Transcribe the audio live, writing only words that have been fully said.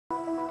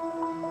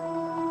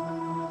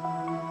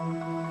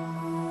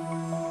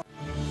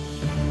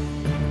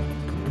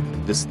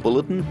This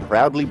bulletin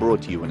proudly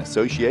brought to you in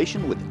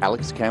association with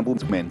Alex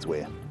Campbell's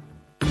Menswear.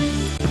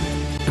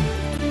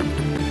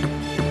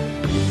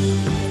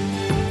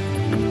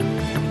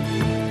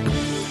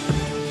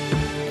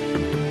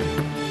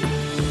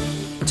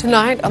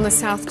 Tonight on the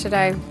South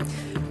Today,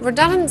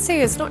 redundancy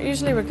is not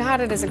usually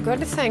regarded as a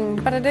good thing,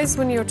 but it is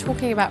when you're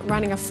talking about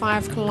running a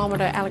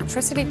 5-kilometre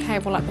electricity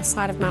cable up the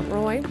side of Mount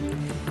Roy.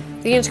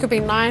 The inch could be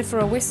nigh for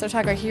a West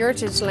Otago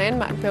Heritage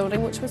Landmark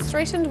building which was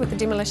threatened with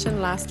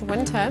demolition last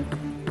winter.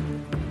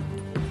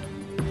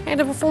 And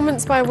a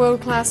performance by a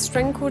world-class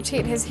string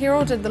quartet has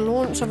heralded the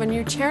launch of a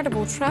new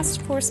charitable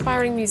trust for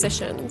aspiring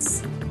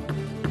musicians.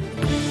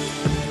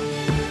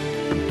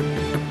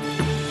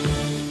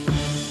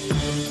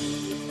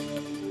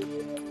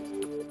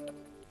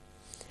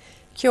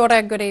 Kia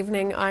ora, good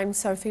evening, I'm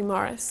Sophie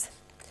Morris.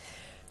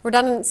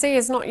 Redundancy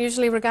is not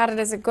usually regarded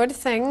as a good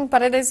thing,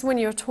 but it is when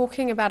you're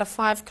talking about a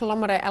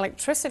 5-kilometre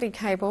electricity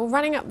cable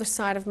running up the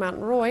side of Mount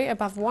Roy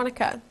above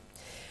Wanaka.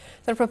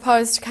 The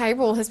proposed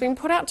cable has been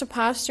put out to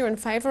pasture in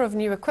favour of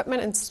new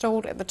equipment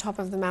installed at the top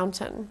of the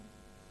mountain.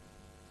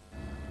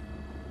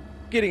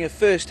 Getting a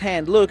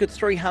first-hand look at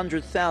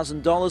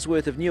 $300,000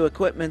 worth of new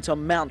equipment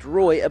on Mount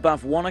Roy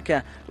above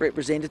Wanaka.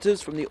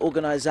 Representatives from the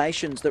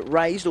organisations that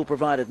raised or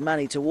provided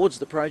money towards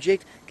the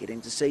project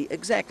getting to see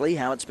exactly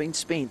how it's been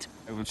spent.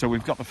 So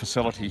we've got the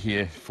facility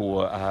here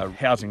for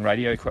housing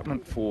radio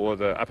equipment for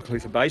the Upper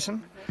Clutha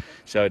Basin.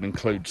 So it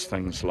includes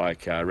things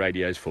like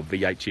radios for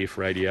VHF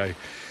radio,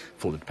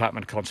 for the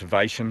Department of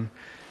Conservation,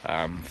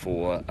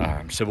 for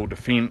civil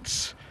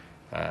defence,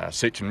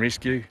 search and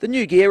rescue. The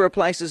new gear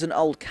replaces an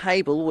old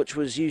cable which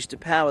was used to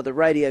power the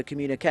radio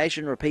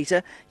communication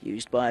repeater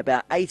used by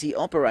about 80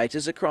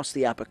 operators across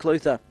the Upper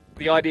Clutha.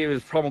 The idea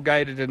was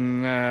promulgated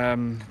in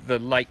the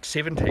late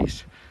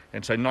 70s,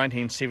 and so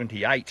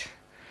 1978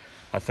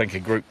 I think a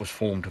group was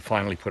formed to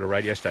finally put a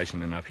radio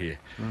station in up here,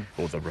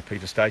 or the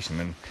repeater station,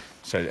 and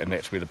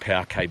that's where the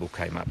power cable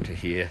came up to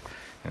here.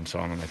 And so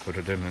on, and they put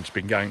it in, and it's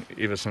been going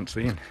ever since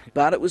then.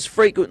 But it was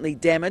frequently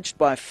damaged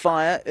by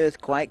fire,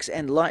 earthquakes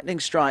and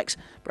lightning strikes.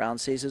 Brown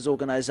says his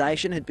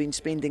organisation had been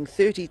spending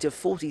 $30,000 to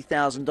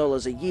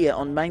 $40,000 a year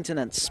on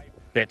maintenance.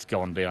 That's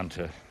gone down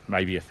to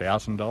maybe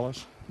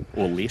 $1,000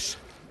 or less.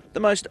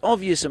 The most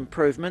obvious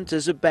improvement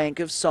is a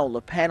bank of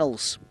solar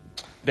panels.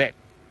 That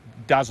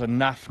does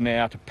enough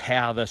now to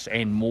power this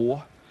and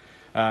more,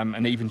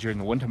 and even during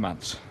the winter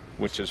months,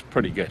 which is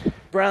pretty good.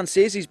 Brown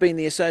says he's been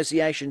the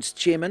association's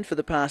chairman for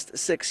the past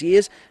 6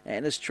 years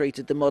and has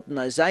treated the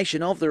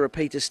modernisation of the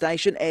repeater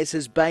station as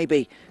his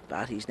baby.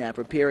 But he's now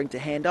preparing to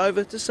hand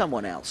over to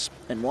someone else.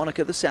 In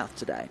Wanaka, the South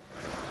Today.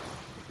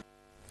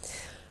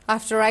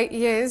 After 8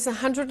 years,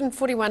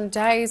 141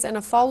 days and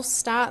a false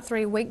start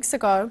 3 weeks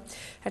ago,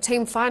 a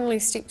team finally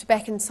stepped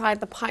back inside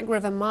the Pike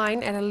River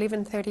mine at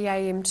 11:30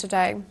 a.m.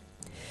 today.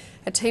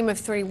 A team of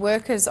 3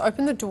 workers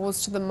opened the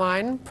doors to the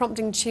mine,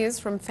 prompting cheers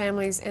from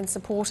families and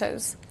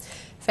supporters.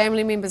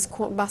 Family members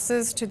caught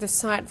buses to the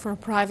site for a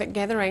private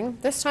gathering,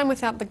 this time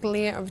without the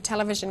glare of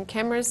television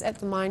cameras at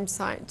the mine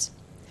site.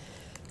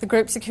 The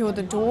group secured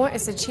the door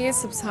as the cheers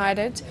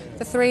subsided.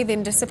 The 3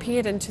 then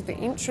disappeared into the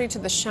entry to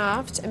the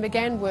shaft and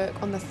began work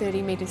on the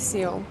 30-metre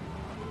seal.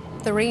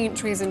 The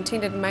re-entry is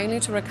intended mainly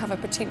to recover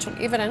potential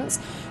evidence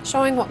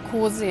showing what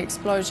caused the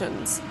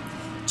explosions.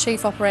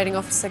 Chief Operating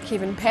Officer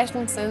Kevin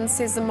Pattinson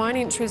says the mine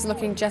entry is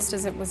looking just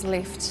as it was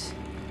left.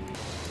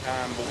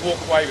 The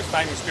walkway, the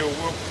stainless steel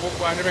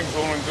walkway and everything's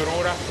all in good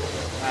order.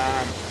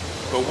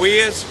 The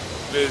weirs,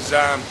 there's,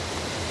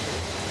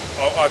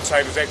 I'd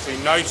say there's actually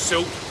no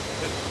silt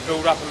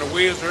built up in the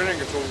weirs or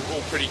anything, it's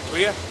all pretty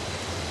clear.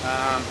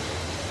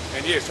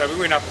 And yeah, so we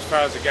went up as far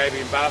as the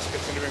Gabion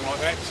baskets and everything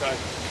like that,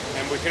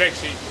 and we could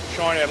actually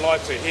shine our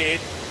lights ahead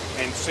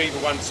and see the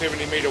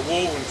 170-metre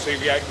wall and see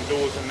the open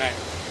doors and that.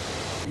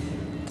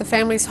 The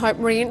families hope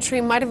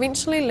re-entry might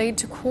eventually lead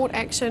to court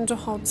action to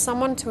hold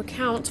someone to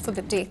account for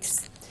the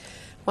deaths.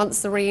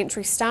 Once the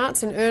re-entry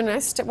starts in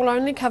earnest, it will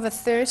only cover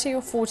 30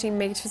 or 40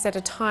 metres at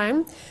a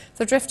time.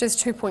 The drift is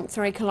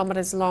 2.3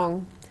 kilometres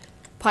long.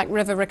 Pike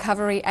River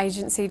Recovery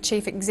Agency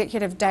Chief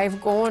Executive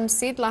Dave Gawn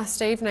said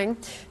last evening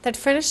they'd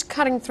finished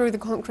cutting through the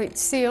concrete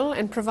seal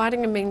and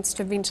providing a means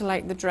to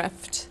ventilate the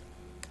drift.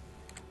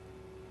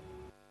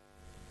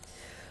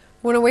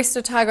 When a West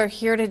Otago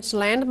Heritage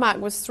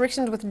Landmark was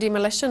threatened with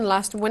demolition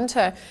last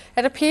winter,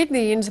 it appeared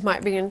the end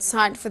might be in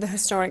sight for the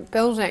historic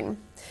building.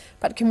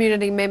 But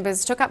community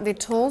members took up their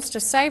tools to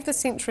save the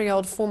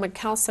century-old former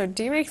Kelso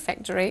dairy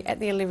factory at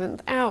the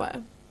 11th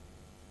hour.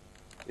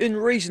 In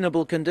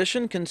reasonable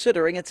condition,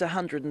 considering it's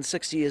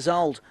 106 years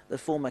old, the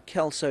former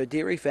Kelso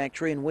dairy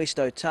factory in West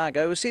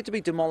Otago was set to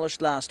be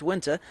demolished last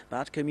winter,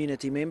 but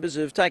community members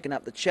have taken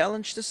up the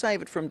challenge to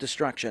save it from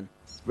destruction.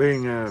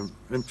 Being an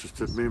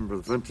interested member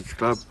of the Vintage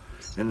Club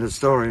and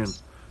historian,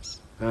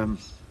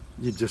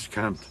 you just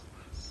can't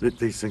let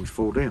these things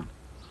fall down.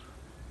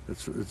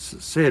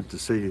 It's sad to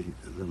see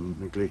them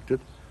neglected,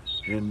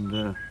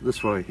 and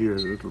this way here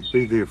it'll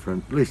be there for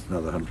at least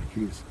another 100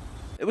 years.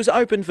 It was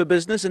opened for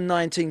business in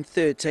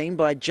 1913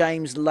 by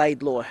James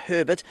Laidlaw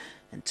Herbert.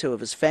 and 2 of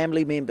his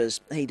family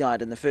members. He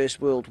died in the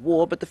First World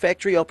War, but the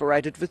factory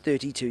operated for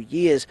 32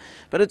 years.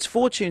 But its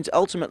fortunes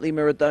ultimately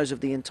mirrored those of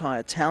the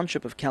entire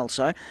township of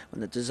Kelso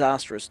when the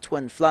disastrous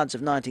twin floods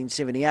of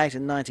 1978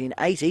 and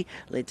 1980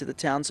 led to the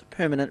town's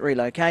permanent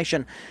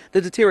relocation.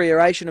 The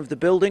deterioration of the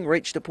building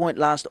reached a point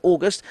last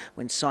August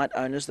when site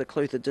owners, the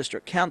Clutha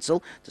District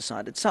Council,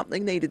 decided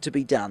something needed to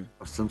be done.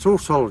 It's all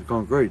solid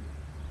concrete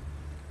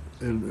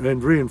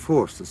and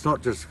reinforced. It's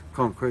not just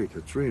concrete,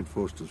 it's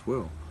reinforced as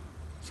well.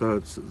 So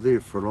it's there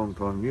for a long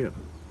time yet.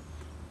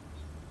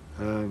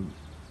 And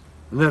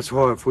that's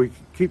why if we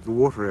keep the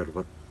water out of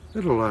it,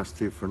 it'll last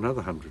there for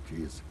another 100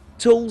 years.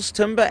 Tools,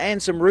 timber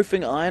and some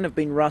roofing iron have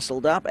been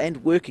rustled up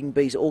and working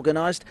bees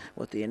organised,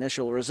 with the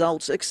initial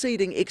results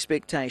exceeding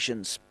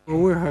expectations. Well,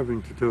 we're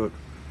hoping to do it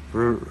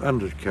for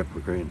under a couple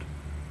of grand,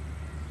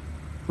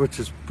 which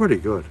is pretty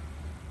good.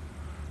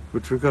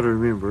 But we've got to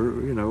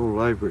remember, you know, all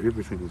labour,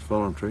 everything is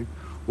voluntary.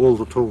 All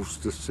the tools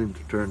just seem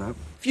to turn up.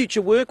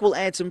 Future work will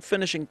add some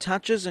finishing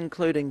touches,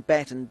 including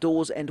batten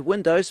doors and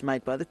windows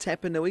made by the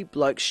Tapanui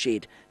Blokes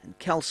Shed in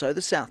Kelso,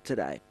 the South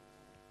today.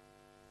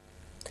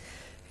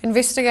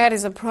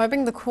 Investigators are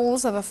probing the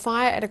cause of a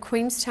fire at a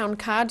Queenstown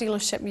car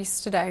dealership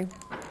yesterday.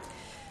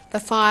 The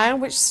fire,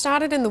 which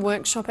started in the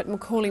workshop at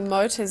Macaulay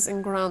Motors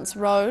in Grants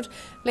Road,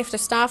 left a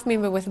staff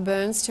member with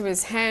burns to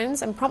his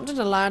hands and prompted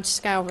a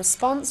large-scale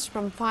response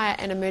from Fire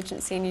and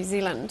Emergency New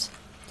Zealand.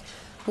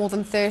 More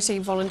than 30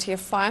 volunteer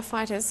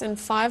firefighters and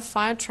 5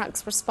 fire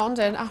trucks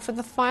responded after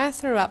the fire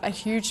threw up a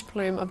huge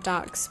plume of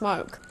dark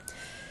smoke.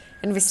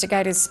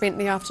 Investigators spent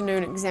the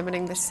afternoon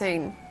examining the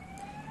scene.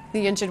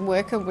 The injured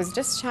worker was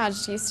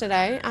discharged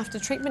yesterday after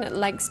treatment at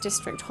Lakes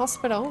District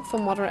Hospital for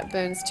moderate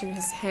burns to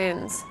his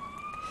hands.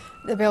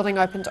 The building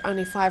opened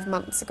only 5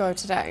 months ago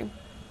today.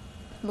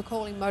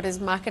 Macaulay Motors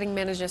marketing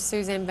manager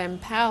Suzanne Van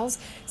Pels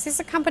says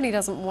the company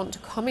doesn't want to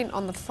comment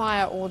on the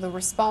fire or the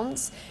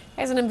response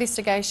as an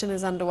investigation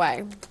is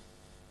underway.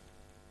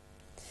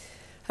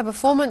 A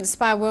performance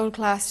by a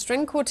world-class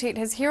string quartet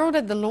has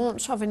heralded the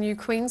launch of a new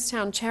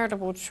Queenstown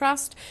charitable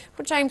trust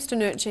which aims to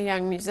nurture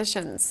young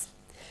musicians.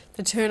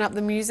 The Turn Up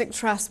the Music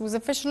Trust was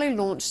officially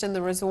launched in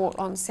the resort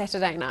on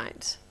Saturday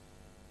night.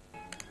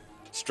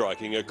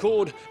 Striking a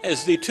chord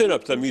as the Turn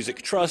Up the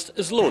Music Trust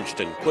is launched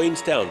in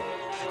Queenstown.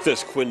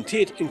 This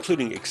quintet,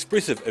 including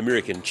expressive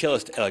American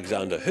cellist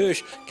Alexander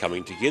Hirsch,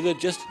 coming together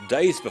just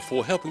days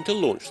before helping to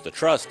launch the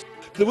trust.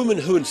 The women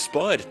who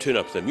inspired Turn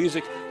Up the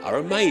Music are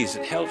amazed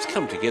at how it's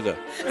come together.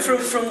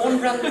 From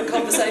one random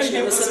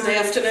conversation on a Sunday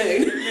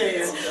afternoon,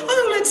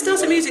 oh, let's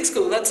start a music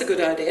school, that's a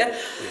good idea.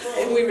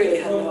 And we really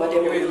had no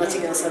idea what we were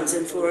letting ourselves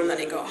in for, and then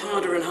it got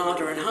harder and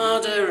harder and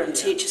harder, and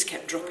teachers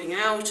kept dropping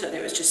out, and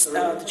it was just,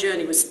 the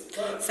journey was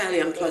fairly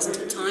unpleasant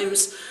at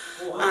times.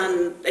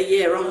 And a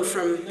year on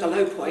from the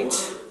low point,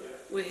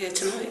 we're here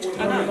tonight.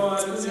 I know,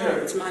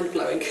 it's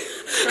mind-blowing.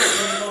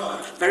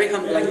 Very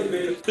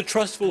humbling. The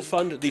Trust will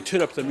fund the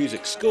Turn Up the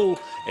Music School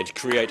and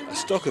create a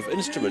stock of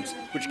instruments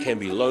which can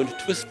be loaned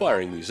to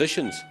aspiring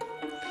musicians.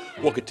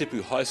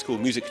 Wakatipu High School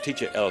music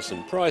teacher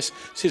Alison Price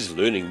says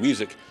learning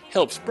music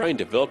helps brain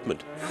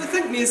development. I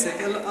think music,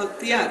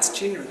 the arts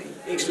generally,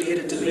 actually had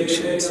a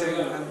dimension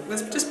to,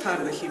 was just part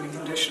of the human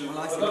condition, well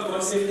I think it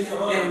was.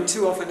 And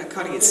too often it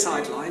kind of gets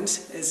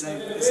sidelined, as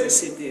I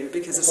said there,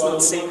 because it's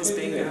not seen as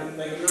being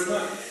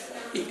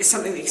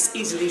something that's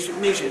easily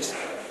measured.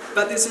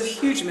 But there's a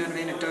huge amount of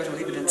anecdotal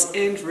evidence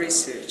and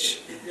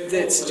research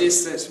that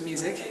suggests that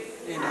music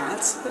and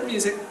arts, but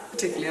music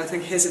particularly, I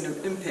think, has an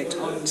impact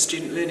on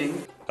student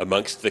learning.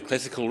 Amongst the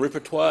classical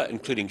repertoire,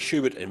 including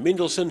Schubert and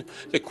Mendelssohn,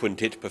 the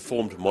quintet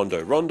performed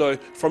Mondo Rondo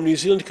from New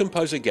Zealand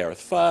composer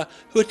Gareth Farr,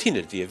 who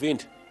attended the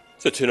event.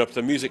 The Turn Up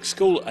the Music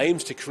School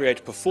aims to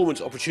create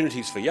performance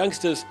opportunities for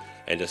youngsters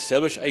and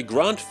establish a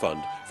grant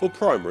fund for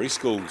primary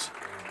schools.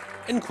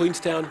 In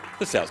Queenstown,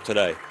 the South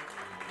Today.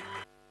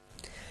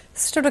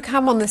 Still to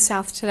come on the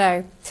South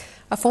Today.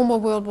 A former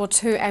World War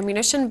II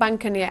ammunition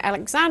bunker near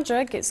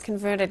Alexandra gets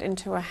converted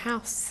into a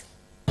house.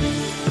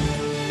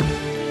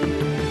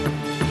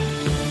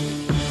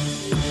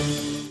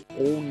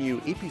 All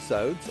new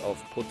episodes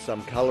of Put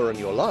Some Colour in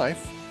Your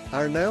Life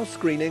are now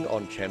screening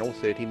on Channel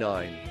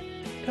 39.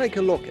 Take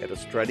a look at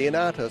Australian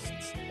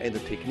artists and the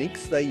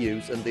techniques they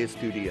use in their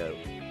studio.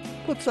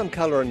 Put Some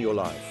Colour in Your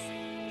Life,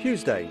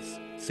 Tuesdays,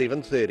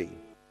 7:30.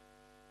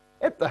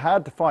 At the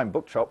Hard to Find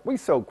Bookshop, we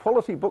sell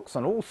quality books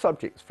on all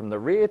subjects from the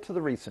rare to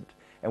the recent,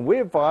 and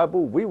where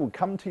viable, we will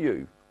come to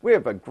you. We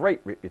have a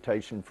great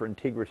reputation for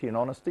integrity and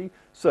honesty,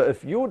 so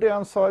if you're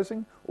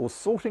downsizing or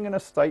sorting an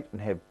estate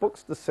and have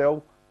books to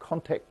sell,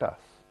 contact us.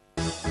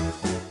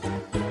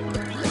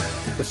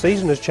 The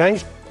season has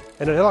changed,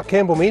 and at Alec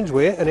Campbell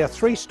Menswear, in our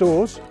 3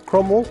 stores,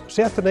 Cromwell,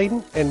 South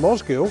Dunedin and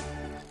Mosgiel,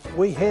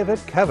 we have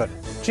it covered.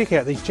 Check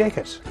out these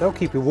jackets. They'll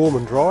keep you warm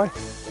and dry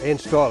and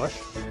stylish.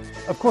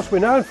 Of course, we're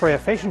known for our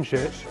fashion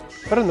shirts,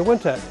 but in the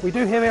winter we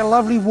do have our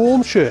lovely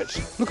warm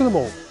shirts. Look at them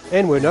all.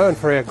 And we're known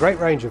for our great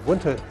range of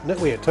winter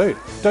knitwear too.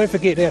 Don't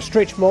forget our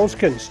stretch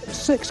moleskins,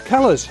 6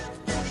 colours.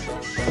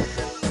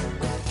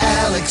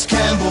 Alex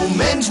Campbell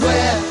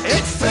Menswear,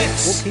 it fits.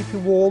 We'll keep you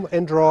warm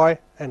and dry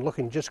and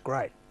looking just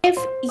great. If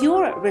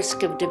you're at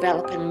risk of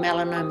developing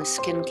melanoma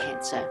skin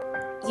cancer,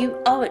 you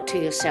owe it to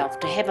yourself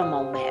to have a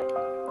mole map.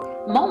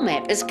 Mole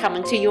Map is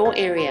coming to your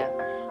area.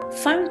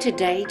 Phone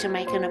today to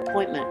make an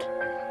appointment.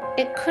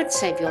 It could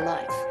save your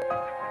life.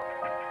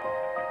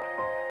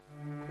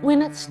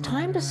 When it's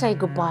time to say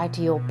goodbye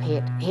to your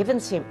pet, Heaven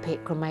Sent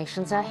Pet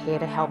Cremations are here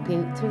to help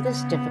you through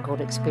this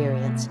difficult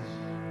experience.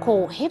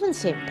 Call Heaven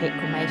Sent Pet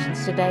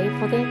Cremations today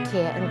for their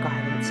care and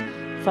guidance.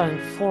 Phone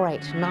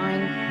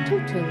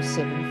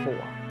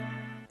 489-2274.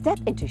 Step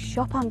into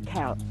Shop on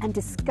Carroll and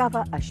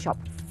discover a shop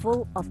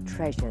full of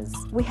treasures.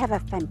 We have a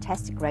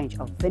fantastic range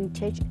of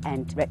vintage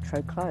and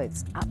retro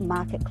clothes,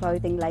 upmarket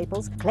clothing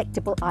labels,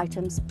 collectible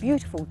items,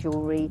 beautiful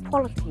jewellery,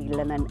 quality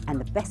linen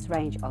and the best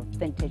range of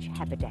vintage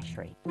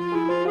haberdashery.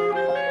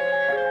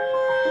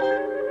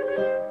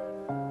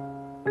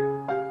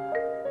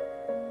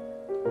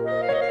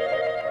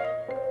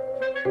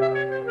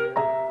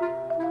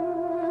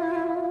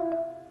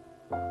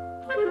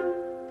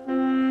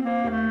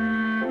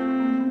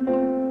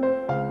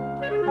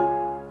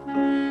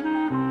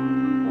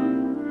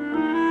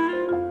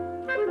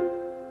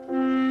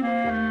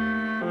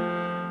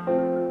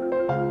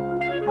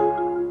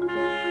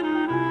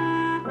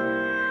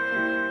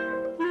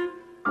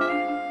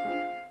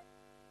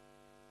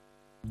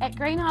 At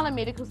Green Island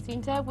Medical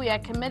Centre, we are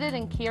committed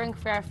in caring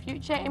for our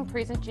future and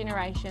present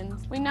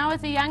generations. We know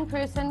as a young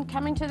person,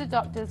 coming to the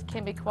doctors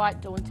can be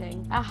quite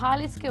daunting. Our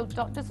highly skilled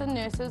doctors and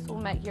nurses will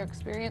make your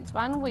experience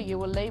one where you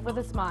will leave with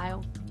a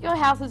smile. Your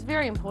health is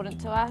very important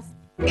to us.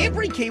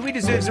 Every Kiwi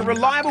deserves a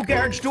reliable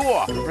garage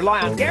door. Rely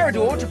on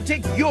Garrador to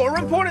protect your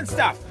important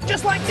stuff.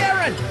 Just like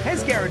Darren.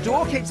 His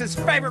Garrador keeps his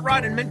favourite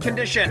ride in mint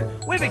condition.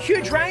 We have a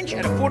huge range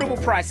at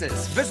affordable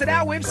prices. Visit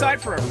our website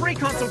for a free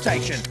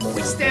consultation.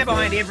 We stand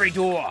behind every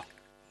door.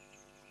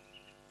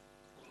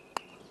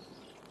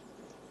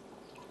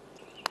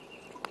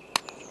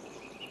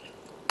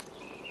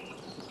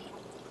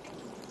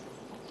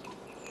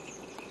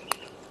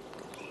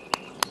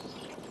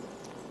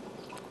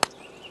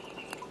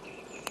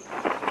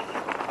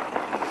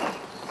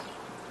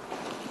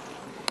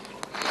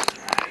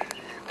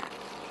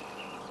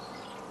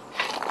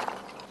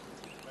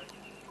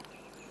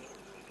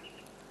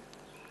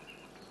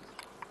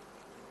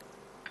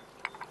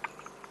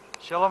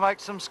 Shall I make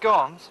some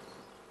scones?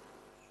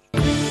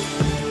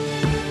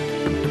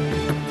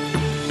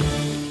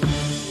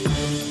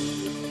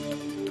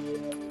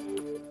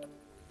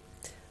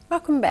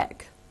 Welcome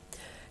back.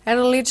 An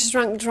alleged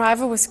drunk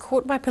driver was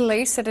caught by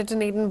police at a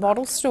Dunedin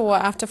bottle store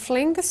after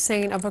fleeing the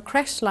scene of a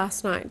crash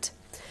last night.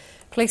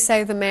 Police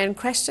say the man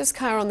crashed his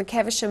car on the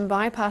Caversham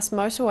bypass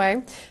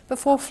motorway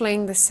before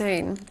fleeing the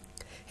scene.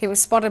 He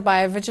was spotted by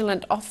a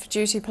vigilant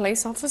off-duty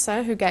police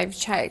officer who gave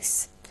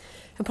chase.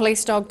 A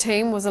police dog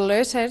team was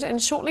alerted and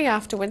shortly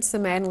afterwards the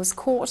man was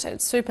caught at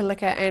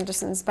Superliquor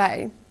Andersons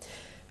Bay.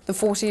 The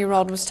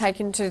 40-year-old was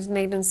taken to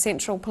Dunedin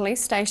Central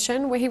Police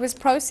Station where he was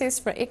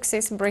processed for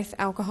excess breath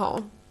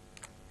alcohol.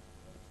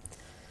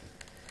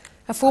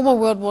 A former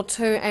World War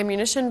II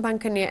ammunition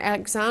bunker near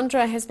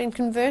Alexandra has been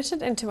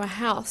converted into a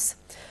house.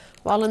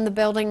 While the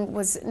building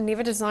was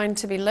never designed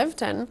to be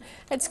lived in,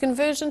 its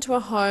conversion to a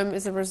home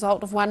is a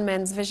result of one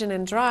man's vision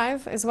and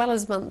drive as well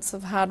as months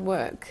of hard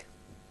work.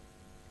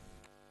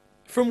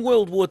 From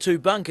World War II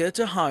bunker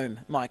to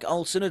home, Mike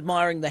Olsen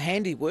admiring the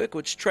handiwork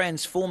which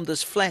transformed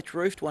this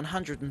flat-roofed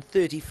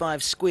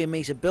 135 square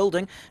metre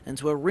building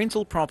into a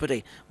rental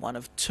property, one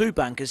of two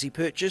bunkers he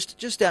purchased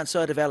just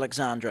outside of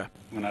Alexandra.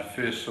 When I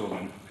first saw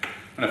them,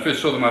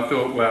 I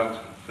thought,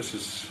 well, this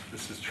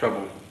is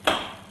trouble,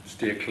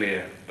 steer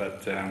clear.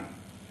 But I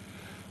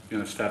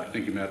started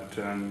thinking about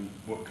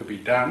what could be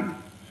done,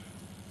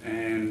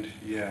 and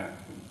yeah,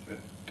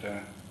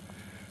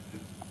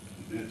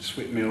 it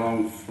swept me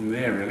along from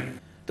there, really.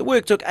 The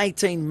work took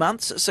 18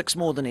 months, 6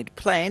 more than he'd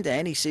planned,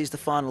 and he says the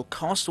final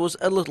cost was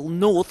a little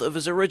north of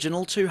his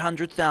original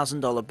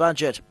 $200,000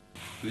 budget.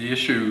 The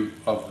issue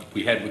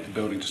we had with the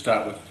building to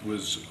start with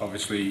was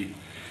obviously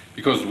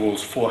because the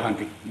wall's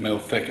 400 mil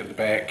thick at the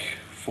back,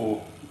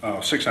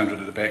 600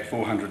 at the back,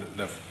 400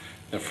 at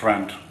the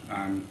front.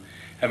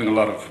 Having a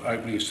lot of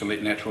openings to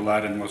let natural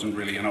light in wasn't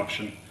really an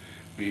option.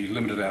 We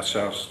limited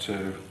ourselves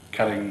to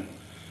cutting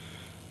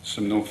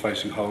some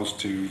north-facing holes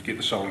to get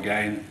the solar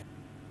gain.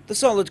 The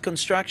solid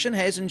construction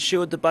has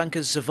ensured the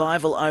bunker's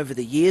survival over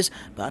the years,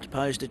 but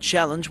posed a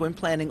challenge when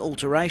planning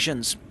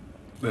alterations.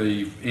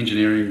 The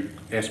engineering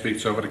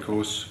aspects of it, of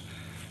course,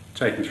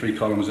 taking 3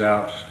 columns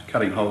out,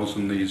 cutting holes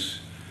in these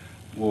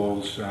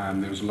walls,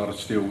 there was a lot of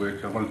steel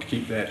work. I wanted to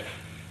keep that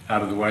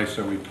out of the way,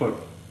 so we put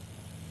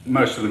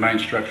most of the main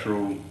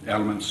structural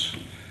elements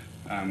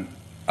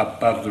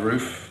above the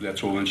roof.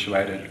 That's all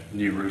insulated,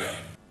 new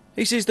roof.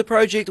 He says the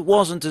project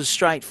wasn't as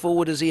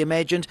straightforward as he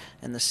imagined,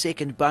 and the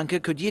second bunker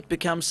could yet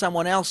become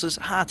someone else's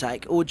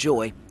heartache or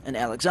joy. In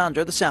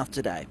Alexandra, the South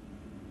Today.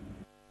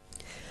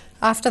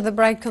 After the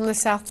break on the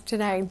South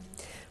Today,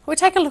 we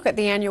take a look at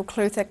the annual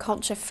Clutha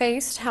Culture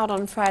Feast held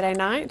on Friday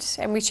night,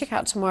 and we check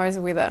out tomorrow's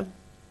weather.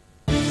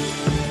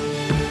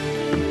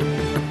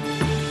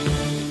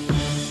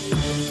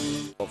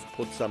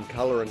 Put Some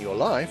Colour in Your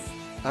Life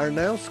are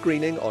now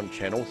screening on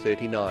Channel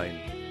 39.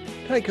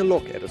 Take a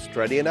look at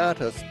Australian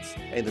artists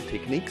and the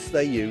techniques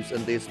they use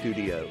in their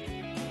studio.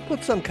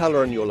 Put Some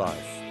Colour in Your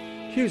Life,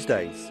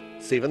 Tuesdays,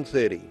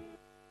 7:30.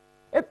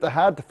 At the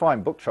Hard to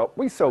Find Bookshop,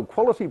 we sell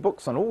quality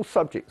books on all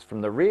subjects from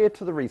the rare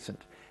to the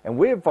recent, and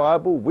where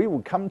viable, we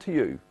will come to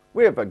you.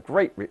 We have a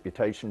great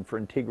reputation for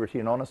integrity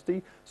and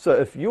honesty, so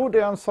if you're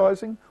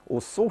downsizing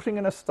or sorting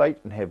an estate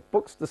and have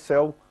books to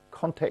sell,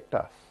 contact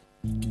us.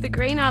 The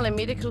Green Island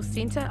Medical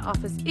Centre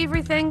offers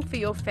everything for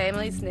your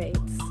family's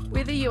needs.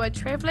 Whether you are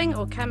travelling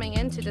or coming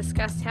in to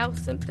discuss health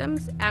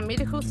symptoms, our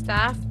medical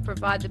staff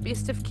provide the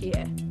best of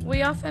care.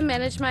 We offer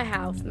Manage My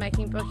Health,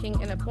 making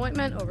booking an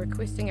appointment or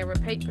requesting a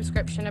repeat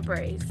prescription a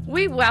breeze.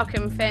 We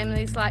welcome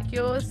families like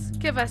yours.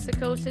 Give us a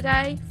call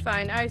today,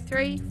 phone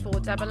 03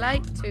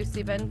 488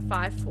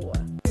 2754.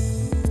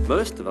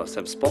 Most of us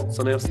have spots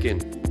on our skin.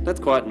 That's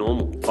quite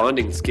normal.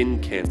 Finding skin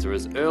cancer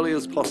as early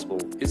as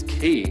possible is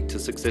key to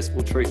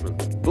successful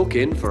treatment. Book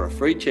in for a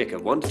free check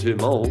of 1 to 2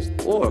 moles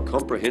or a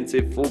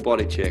comprehensive full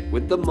body check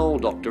with the Mole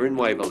Doctor in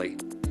Waverley.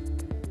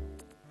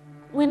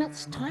 When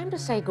it's time to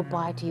say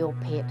goodbye to your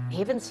pet,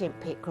 Heaven Sent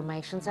Pet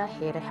Cremations are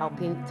here to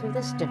help you through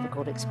this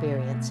difficult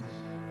experience.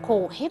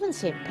 Call Heaven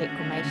Sent Pet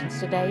Cremations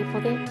today for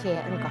their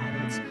care and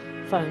guidance.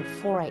 Phone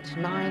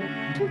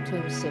 489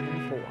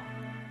 2274.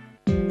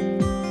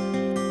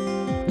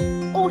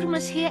 Autumn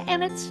is here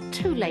and it's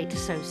too late to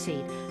sow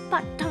seed.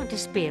 But don't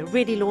despair,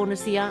 Ready Lawn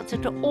is the answer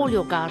to all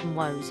your garden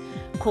woes.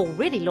 Call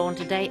Ready Lawn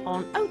today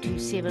on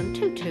 027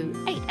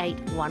 22 88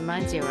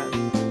 190.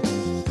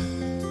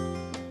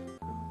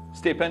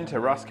 Step into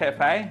Ross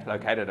Cafe,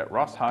 located at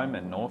Ross Home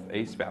in North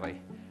East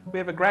Valley. We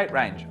have a great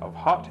range of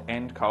hot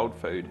and cold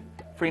food,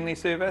 friendly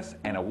service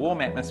and a warm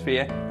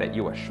atmosphere that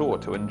you are sure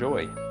to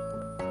enjoy.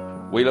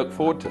 We look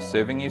forward to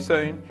serving you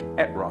soon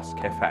at Ross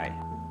Cafe.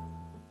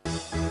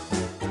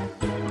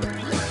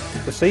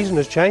 The season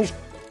has changed,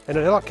 and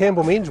at Alec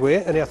Campbell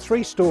Menswear in our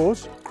 3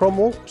 stores,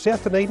 Cromwell,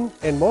 South Dunedin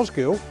and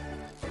Mosgiel,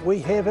 we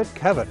have it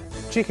covered.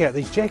 Check out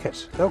these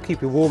jackets. They'll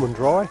keep you warm and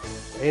dry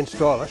and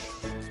stylish.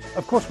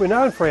 Of course, we're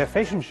known for our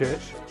fashion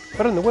shirts,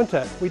 but in the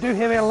winter we do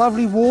have our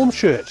lovely warm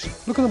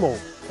shirts. Look at them all.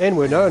 And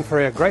we're known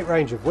for our great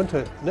range of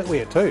winter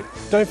knitwear too.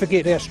 Don't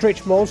forget our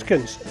stretch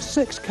moleskins,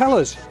 6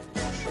 colours.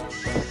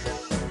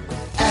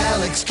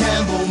 Alex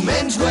Campbell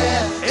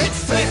Menswear, it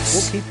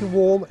fits. We'll keep you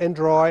warm and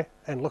dry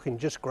and looking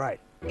just great.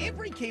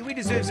 Every Kiwi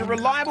deserves a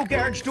reliable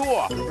garage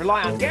door.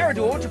 Rely on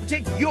Garrador to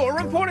protect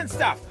your important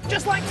stuff.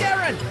 Just like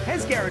Darren.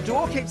 His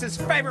Garrador keeps his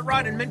favourite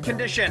ride in mint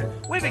condition.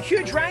 We have a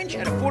huge range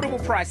at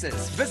affordable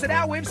prices. Visit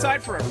our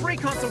website for a free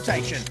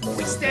consultation.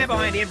 We stand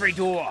behind every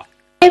door.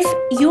 If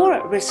you're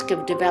at risk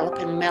of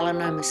developing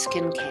melanoma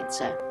skin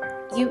cancer,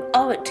 you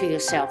owe it to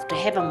yourself to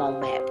have a mole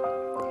map.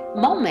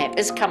 Mole map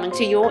is coming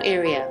to your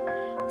area.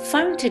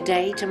 Phone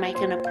today to make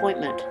an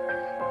appointment.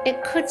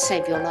 It could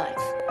save your life.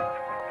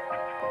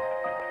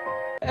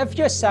 If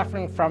you're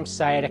suffering from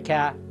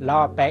sciatica,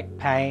 lower back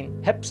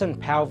pain, hips and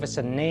pelvis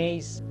and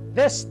knees,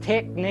 this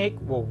technique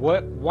will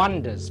work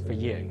wonders for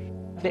you.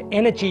 The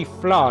energy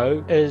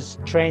flow is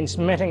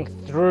transmitting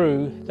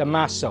through the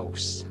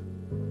muscles.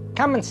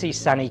 Come and see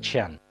Sunny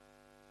Chin.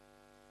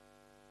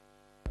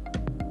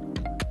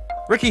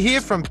 Ricky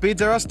here from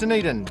Beds R Us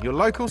Dunedin, your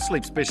local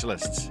sleep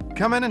specialists.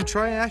 Come in and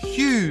try our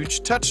huge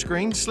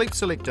touchscreen sleep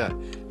selector,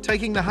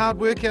 taking the hard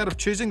work out of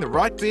choosing the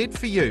right bed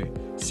for you.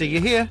 See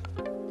you here.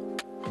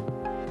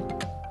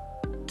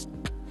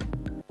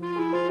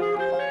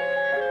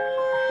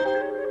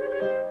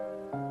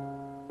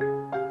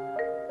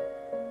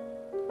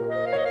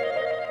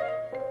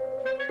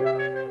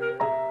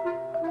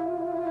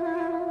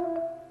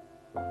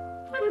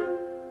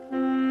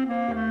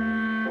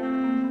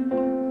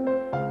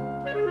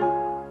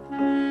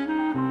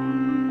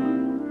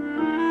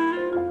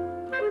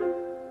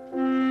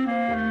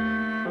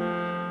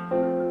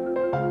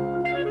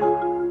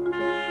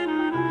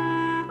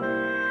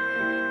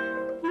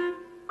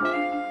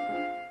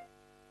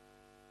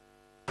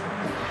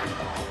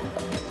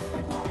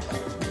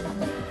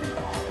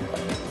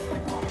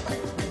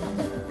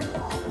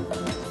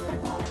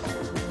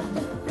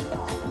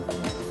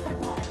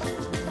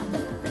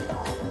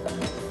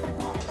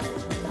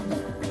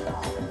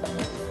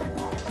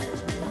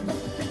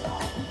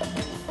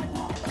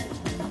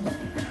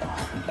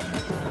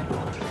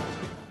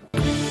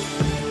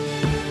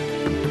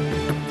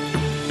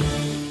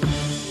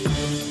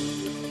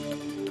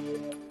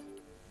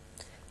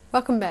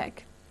 Welcome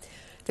back.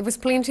 There was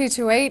plenty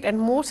to eat and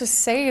more to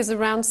see as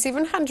around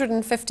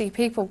 750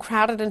 people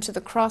crowded into the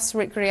Cross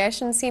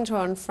Recreation Centre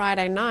on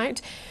Friday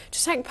night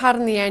to take part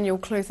in the annual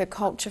Clutha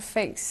Culture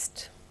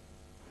Feast.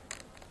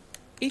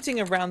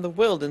 Eating Around the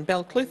World in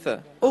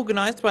Balclutha.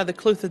 Organised by the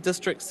Clutha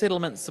District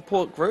Settlement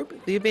Support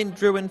Group, the event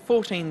drew in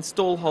 14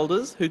 stall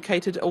holders who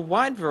catered a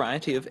wide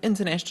variety of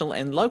international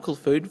and local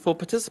food for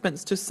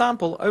participants to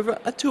sample over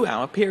a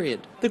 2-hour period.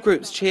 The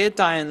group's chair,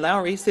 Diane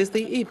Lowry, says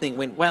the evening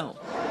went well.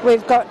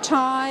 We've got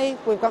Thai,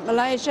 we've got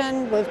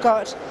Malaysian, we've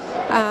got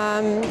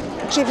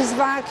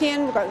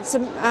Czechoslovakian, we've got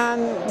some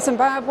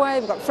Zimbabwe,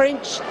 we've got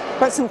French, we've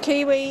got some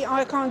Kiwi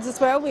icons as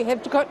well. We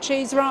have got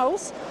cheese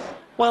rolls.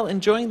 While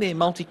enjoying their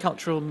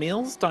multicultural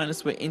meals,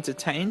 diners were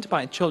entertained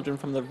by children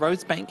from the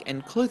Rosebank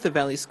and Clutha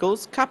Valley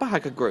Schools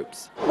Kapahaka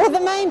groups. Well, the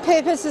main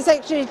purpose is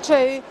actually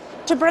to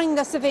bring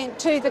this event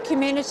to the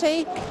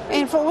community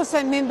and for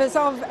also members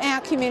of our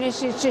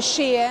community to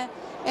share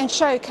and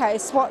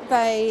showcase what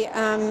they,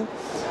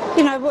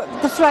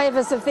 the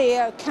flavours of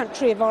their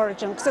country of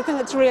origin, because I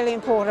think it's really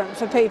important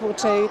for people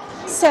to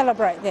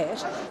celebrate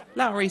that.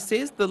 Lowry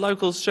says the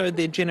locals showed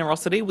their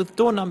generosity with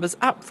door numbers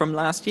up from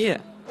last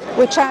year.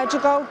 We charge a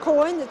gold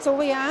coin, that's all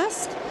we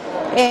ask,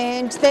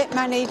 and that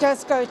money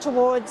does go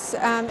towards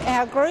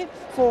our group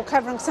for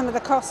covering some of the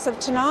costs of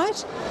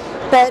tonight,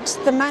 but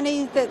the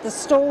money that the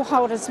stall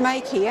holders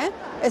make here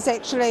is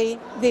actually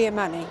their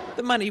money.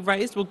 The money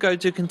raised will go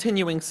to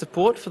continuing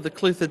support for the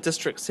Clutha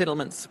District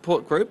Settlement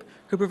Support Group,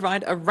 who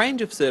provide a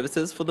range of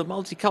services for the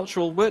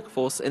multicultural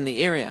workforce in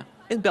the area.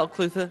 In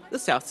Balclutha, the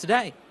South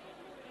Today.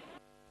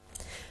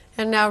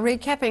 And now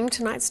recapping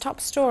tonight's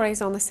top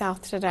stories on the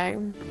South Today.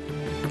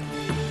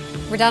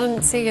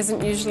 Redundancy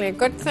isn't usually a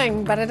good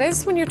thing, but it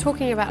is when you're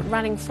talking about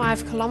running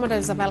 5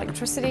 kilometres of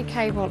electricity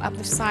cable up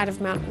the side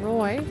of Mount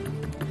Roy.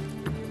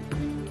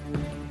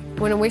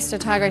 When a West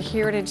Otago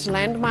heritage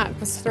landmark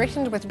was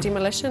threatened with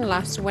demolition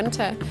last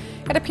winter,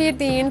 it appeared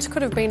the end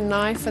could have been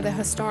nigh for the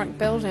historic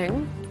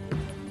building.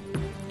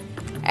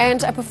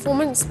 And a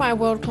performance by a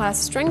world-class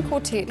string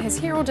quartet has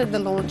heralded the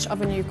launch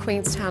of a new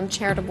Queenstown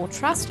charitable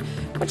trust,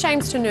 which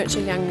aims to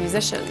nurture young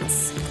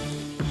musicians.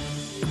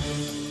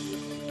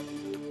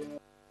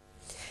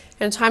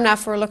 And time now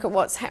for a look at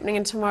what's happening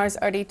in tomorrow's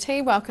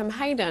ODT. Welcome,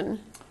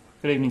 Hayden.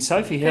 Good evening,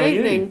 Sophie. How are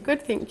you? Good evening.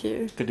 Good, thank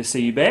you. Good to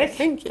see you back.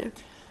 Thank you.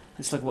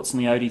 Let's look at what's in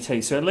the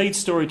ODT. So our lead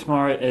story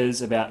tomorrow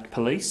is about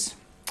police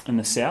in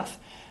the South,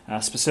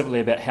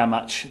 specifically about how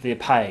much they're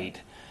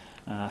paid.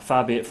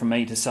 Far be it from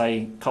me to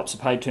say cops are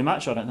paid too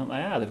much. I don't think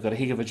they are. They've got a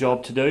heck of a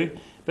job to do.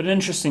 But an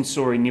interesting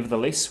story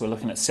nevertheless. We're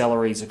looking at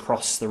salaries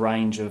across the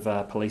range of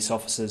police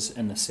officers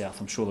in the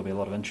South. I'm sure there'll be a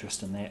lot of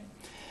interest in that.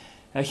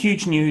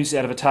 Huge news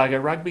out of Otago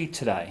Rugby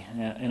today,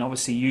 and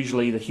obviously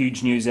usually the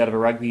huge news out of a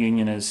rugby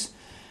union is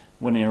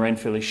winning a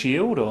Ranfurly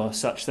Shield or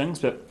such things,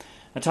 but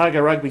Otago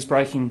Rugby's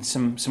breaking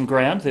some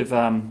ground. They've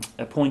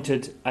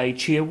appointed a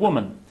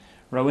chairwoman.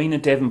 Rowena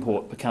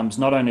Davenport becomes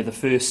not only the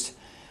first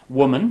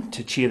woman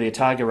to chair the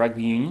Otago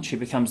Rugby Union, she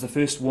becomes the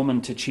first woman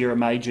to chair a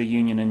major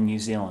union in New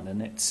Zealand,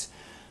 and that's,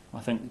 I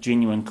think,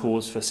 genuine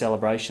cause for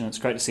celebration. It's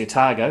great to see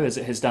Otago, as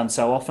it has done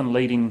so often,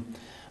 leading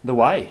the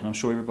way, and I'm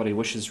sure everybody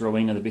wishes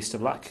Rowena the best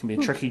of luck. It can be a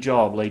tricky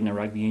job leading a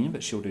rugby union,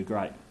 but she'll do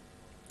great.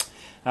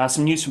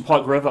 Some news from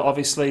Pike River,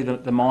 obviously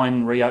the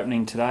mine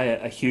reopening today,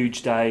 a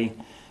huge day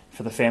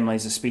for the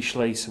families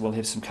especially, so we'll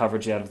have some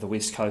coverage out of the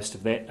west coast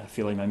of that, a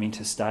fairly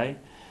momentous day.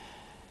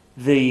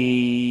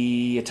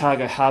 The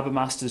Otago Harbour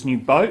Master's new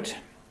boat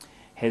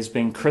has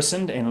been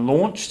christened and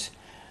launched.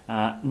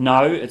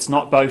 No, it's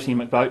not Boaty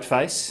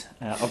McBoatface.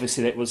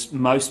 Obviously that was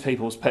most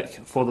people's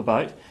pick for the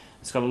boat.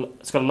 It's got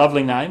a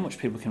lovely name, which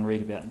people can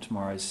read about in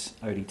tomorrow's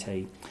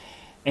ODT.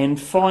 And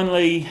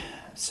finally,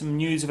 some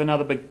news of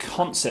another big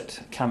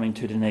concert coming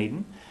to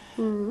Dunedin.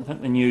 I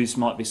think the news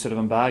might be sort of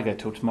embargoed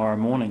till tomorrow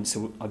morning,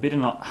 so I better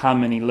not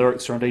hum any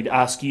lyrics or indeed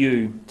ask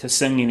you to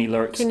sing any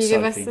lyrics, Can you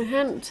Sophie. give us a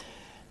hint?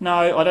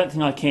 No, I don't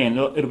think I can.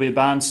 It'll be a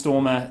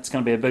barnstormer. It's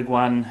going to be a big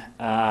one.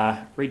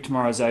 Read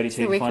tomorrow's ODT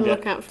So we to find can out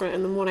look out for it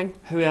in the morning.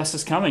 who else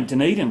is coming.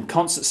 Dunedin,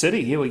 Concert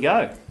City, here we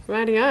go.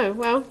 Radio.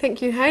 Well,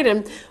 thank you,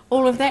 Hayden.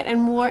 All of that and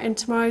more in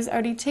tomorrow's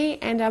ODT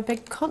and our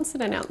big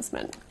concert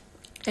announcement.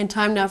 And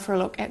time now for a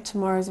look at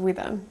tomorrow's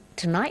weather.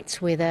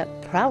 Tonight's weather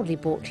proudly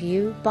brought to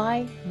you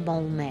by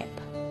Mole Map.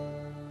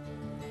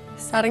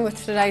 Starting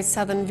with today's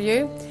southern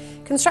view,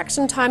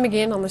 construction time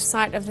again on the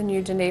site of the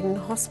new Dunedin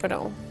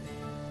Hospital.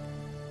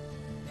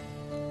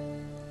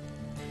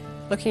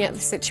 Looking at the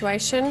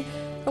situation,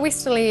 a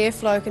westerly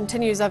airflow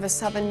continues over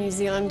southern New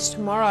Zealand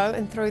tomorrow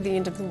and through the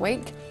end of the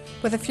week,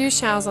 with a few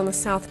showers on the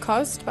south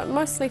coast, but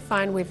mostly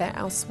fine weather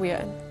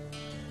elsewhere.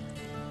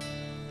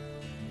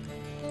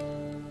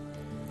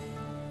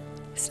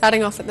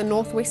 Starting off at the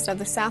northwest of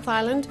the South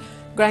Island,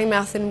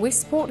 Greymouth and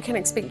Westport can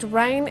expect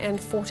rain and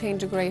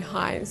 14-degree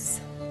highs.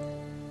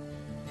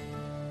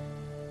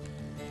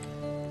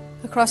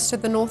 Across to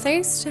the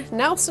northeast,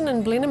 Nelson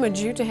and Blenheim are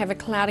due to have a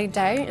cloudy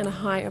day and a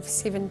high of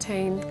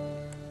 17.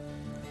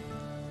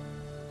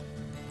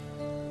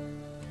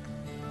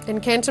 In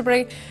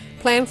Canterbury,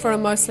 plan for a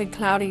mostly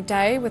cloudy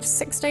day with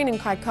 16 in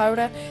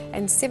Kaikoura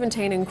and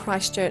 17 in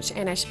Christchurch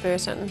and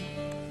Ashburton.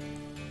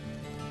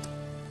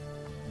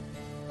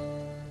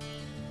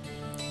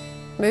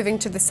 Moving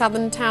to the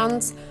southern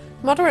towns,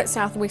 Moderate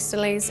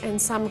southwesterlies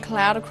and some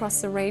cloud across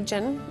the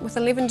region, with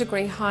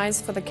 11-degree highs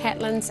for the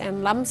Catlins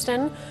and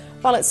Lumsden,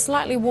 while it's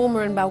slightly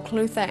warmer in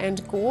Balclutha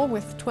and Gore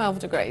with 12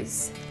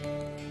 degrees.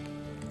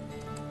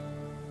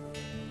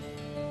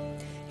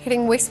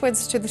 Heading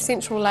westwards to the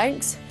Central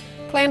Lakes,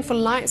 plan for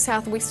light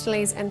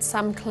southwesterlies and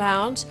some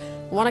cloud.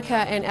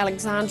 Wanaka and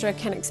Alexandra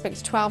can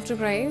expect 12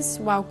 degrees,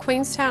 while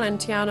Queenstown and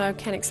Te Anau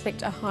can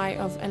expect a high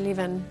of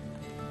 11.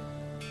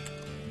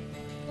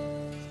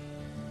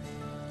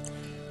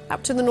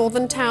 Up to the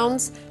northern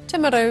towns,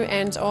 Timaru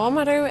and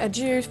Oamaru are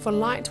due for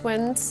light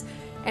winds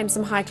and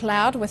some high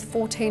cloud with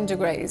 14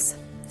 degrees.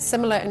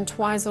 Similar in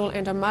Twizel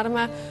and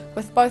Omarama,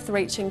 with both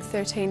reaching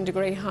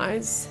 13-degree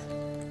highs.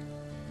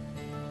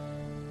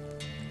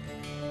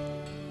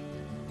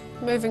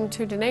 Moving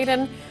to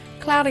Dunedin,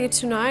 cloudy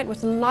tonight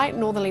with light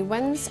northerly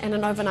winds and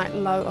an overnight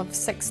low of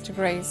 6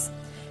 degrees.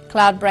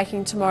 Cloud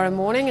breaking tomorrow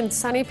morning and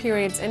sunny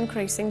periods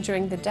increasing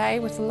during the day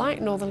with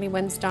light northerly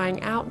winds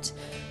dying out.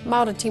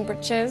 Milder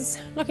temperatures,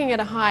 looking at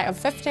a high of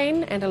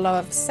 15 and a low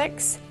of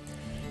 6.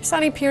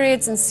 Sunny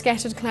periods and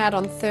scattered cloud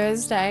on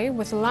Thursday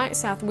with light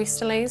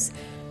southwesterlies,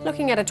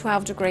 looking at a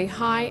 12-degree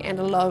high and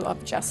a low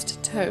of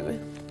just 2.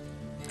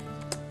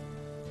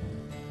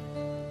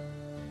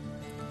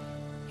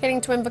 Heading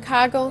to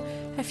Invercargill,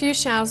 a few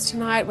showers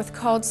tonight with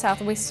cold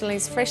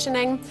southwesterlies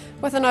freshening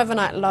with an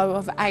overnight low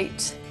of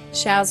 8.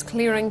 Showers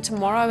clearing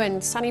tomorrow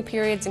and sunny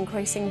periods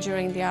increasing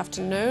during the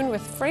afternoon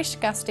with fresh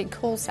gusty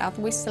cool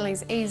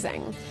southwesterlies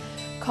easing.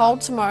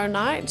 Cold tomorrow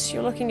night,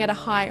 you're looking at a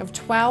high of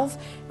 12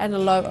 and a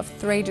low of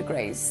 3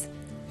 degrees.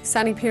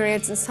 Sunny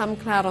periods and some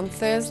cloud on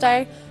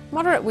Thursday,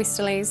 moderate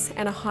westerlies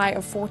and a high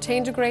of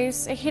 14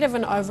 degrees ahead of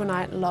an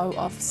overnight low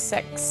of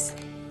 6.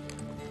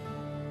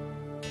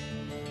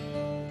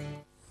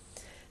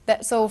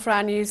 That's all for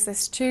our news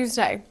this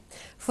Tuesday.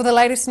 For the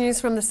latest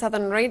news from the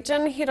southern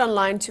region, head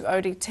online to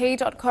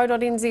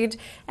odt.co.nz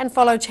and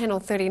follow Channel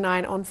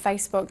 39 on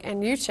Facebook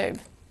and YouTube.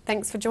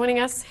 Thanks for joining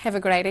us. Have a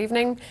great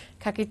evening.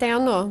 Ka kite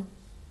anō.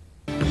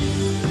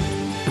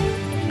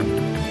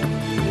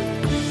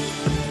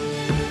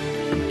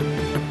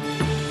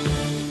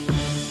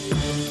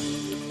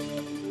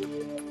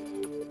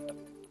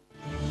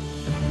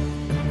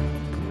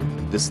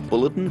 This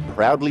bulletin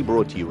proudly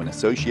brought to you in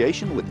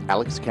association with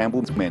Alex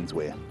Campbell's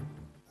Menswear.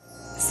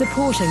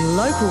 Supporting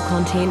local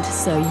content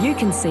so you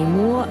can see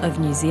more of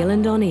New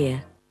Zealand on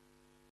air.